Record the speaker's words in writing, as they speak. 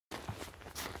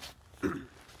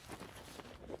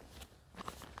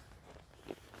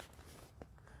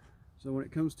So when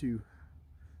it comes to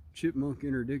chipmunk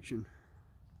interdiction,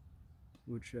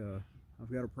 which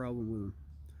I've got a problem with them.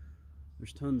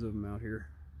 There's tons of them out here,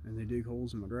 and they dig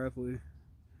holes in my driveway.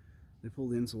 They pull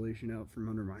the insulation out from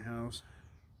under my house.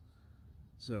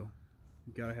 So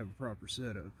you gotta have a proper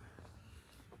setup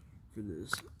for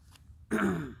this.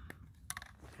 And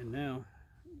now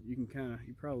you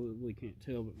probably can't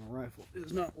tell, but my rifle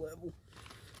is not level.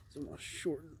 So I'm gonna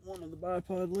shorten one of the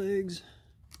bipod legs.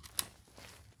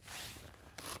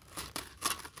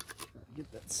 Try to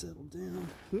get that settled down.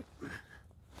 Whoop.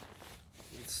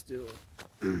 It's still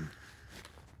a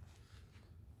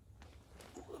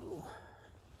little.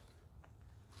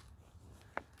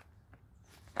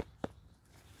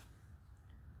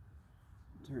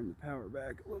 Turn the power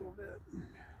back a little bit.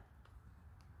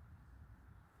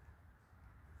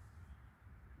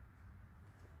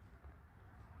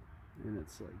 And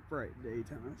it's like bright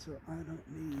daytime, so I don't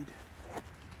need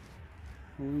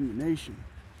illumination.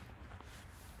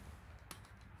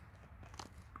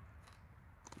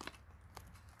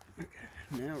 Okay,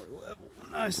 now we're level,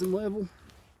 nice and level.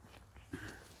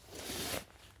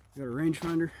 Got a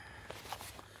rangefinder.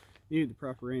 Need the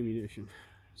proper ammunition.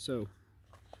 So,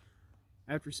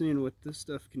 after seeing what this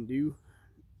stuff can do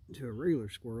to a regular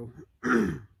squirrel,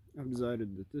 I've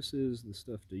decided that this is the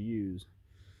stuff to use.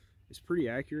 It's pretty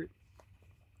accurate,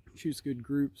 shoots good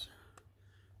groups,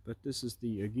 but this is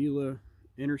the Aguila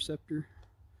Interceptor,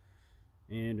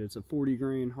 and it's a 40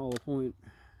 grain hollow point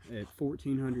at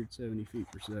 1470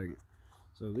 feet per second.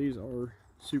 So these are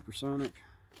supersonic,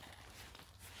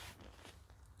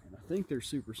 and I think they're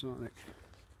supersonic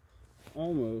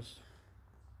almost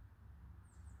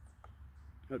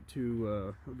up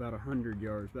to about 100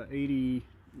 yards, about 80,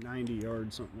 90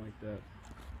 yards, something like that.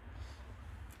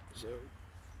 So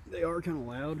they are kind of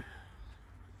loud.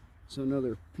 So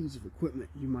another piece of equipment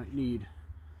you might need: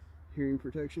 hearing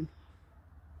protection.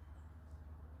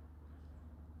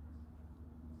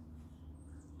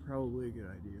 Probably a good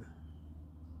idea.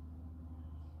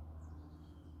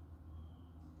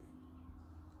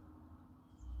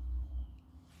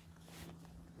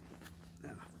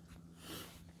 Now,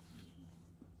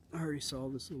 I already saw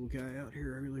this little guy out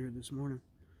here earlier this morning,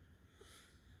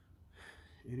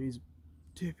 and he's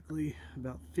typically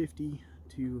about 50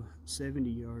 to 70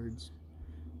 yards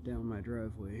down my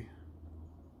driveway.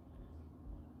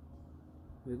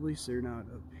 At least they're not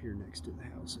up here next to the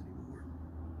house anymore.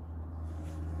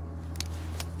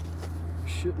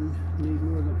 Shouldn't need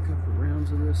more than a couple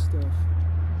rounds of this stuff.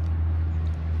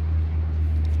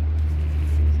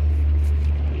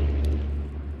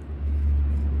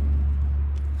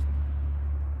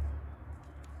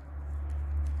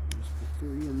 Just put 3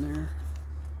 in there.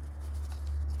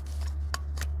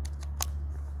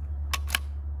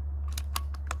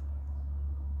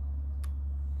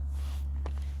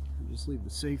 Just leave the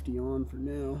safety on for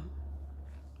now,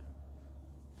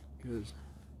 because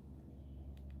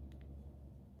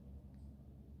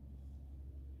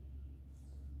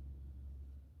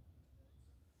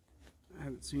I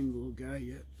haven't seen the little guy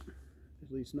yet,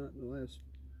 at least not in the last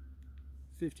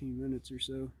 15 minutes or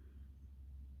so.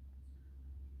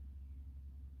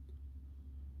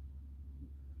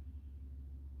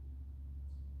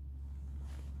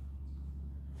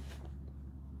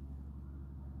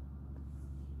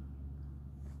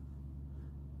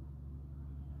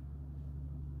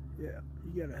 Yeah,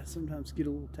 you gotta sometimes get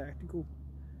a little tactical,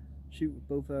 shoot with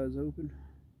both eyes open.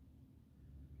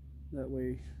 That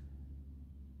way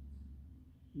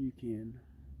you can,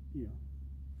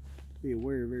 be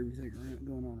aware of everything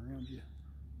going on around you.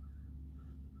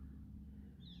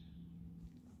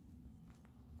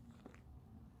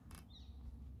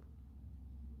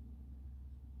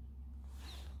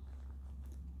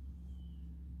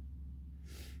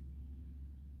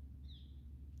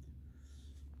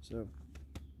 So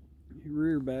your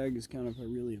rear bag is kind of a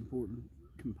really important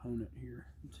component here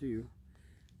too,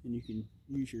 and you can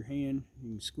use your hand,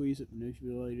 you can squeeze it,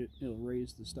 manipulate it, it'll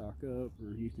raise the stock up,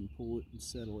 or you can pull it and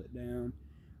settle it down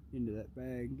into that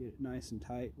bag, get it nice and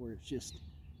tight where it's just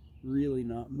really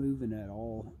not moving at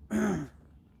all. And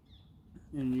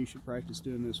you should practice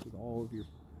doing this with all of your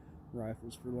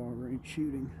rifles for long range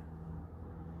shooting.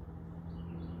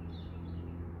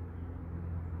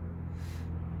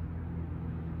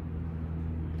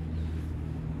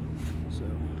 So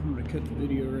I'm going to cut the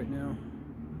video right now.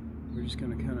 We're just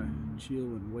going to kind of chill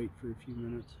and wait for a few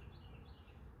minutes.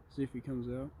 See if he comes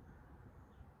out.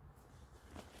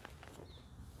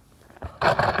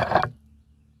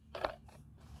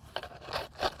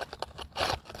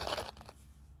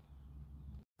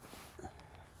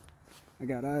 I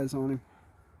got eyes on him.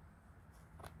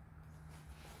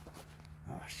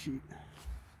 Oh shoot.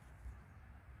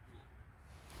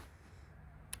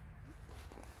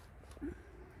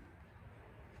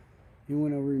 He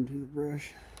went over into the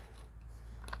brush.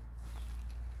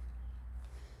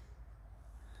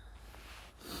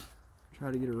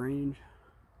 Try to get a range.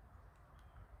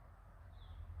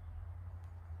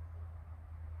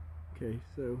 Okay,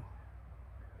 so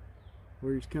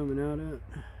where he's coming out at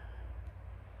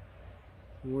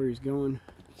and where he's going,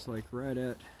 it's like right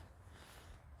at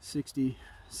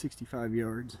 65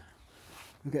 yards.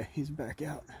 Okay, he's back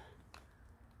out.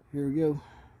 Here we go.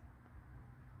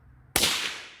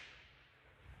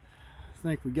 I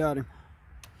think we got him.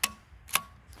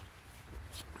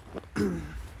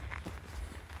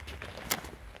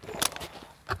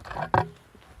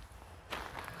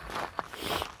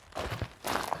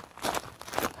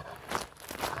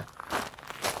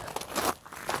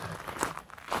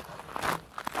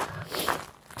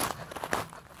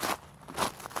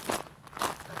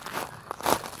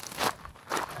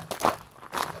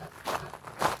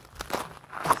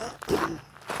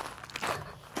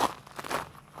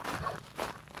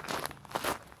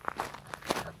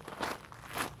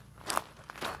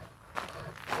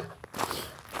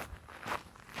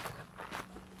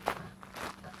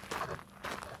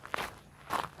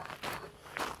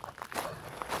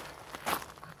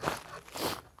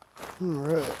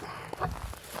 Alright,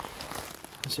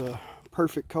 it's a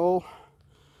perfect call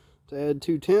to add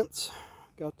 2 tenths.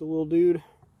 Got the little dude.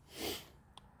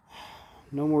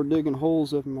 No more digging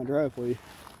holes up in my driveway.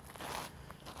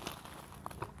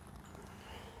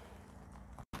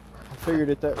 I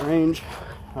figured at that range,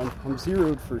 I'm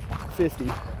zeroed for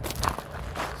 50,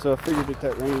 so I figured at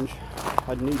that range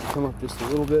I'd need to come up just a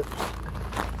little bit.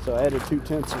 So I added 2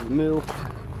 tenths in the middle.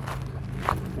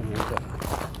 And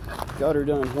got her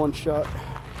done. 1 shot,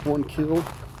 1 kill.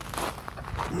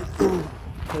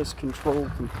 Pest control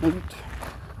complete.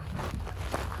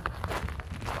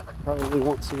 Probably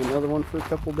won't see another one for a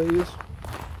couple days.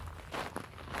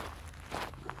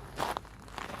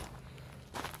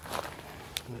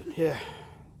 But yeah,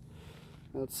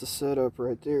 that's the setup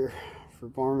right there for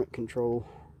varmint control.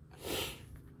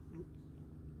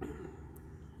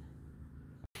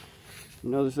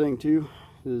 Another thing too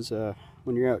is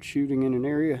when you're out shooting in an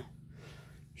area,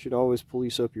 you should always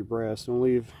police up your brass. Don't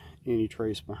leave any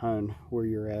trace behind where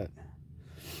you're at.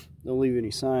 Don't leave any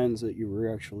signs that you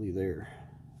were actually there.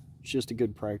 It's just a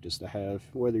good practice to have,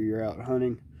 whether you're out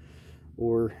hunting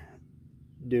or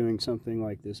doing something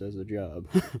like this as a job.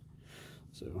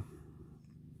 So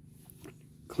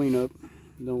clean up,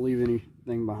 don't leave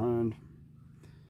anything behind.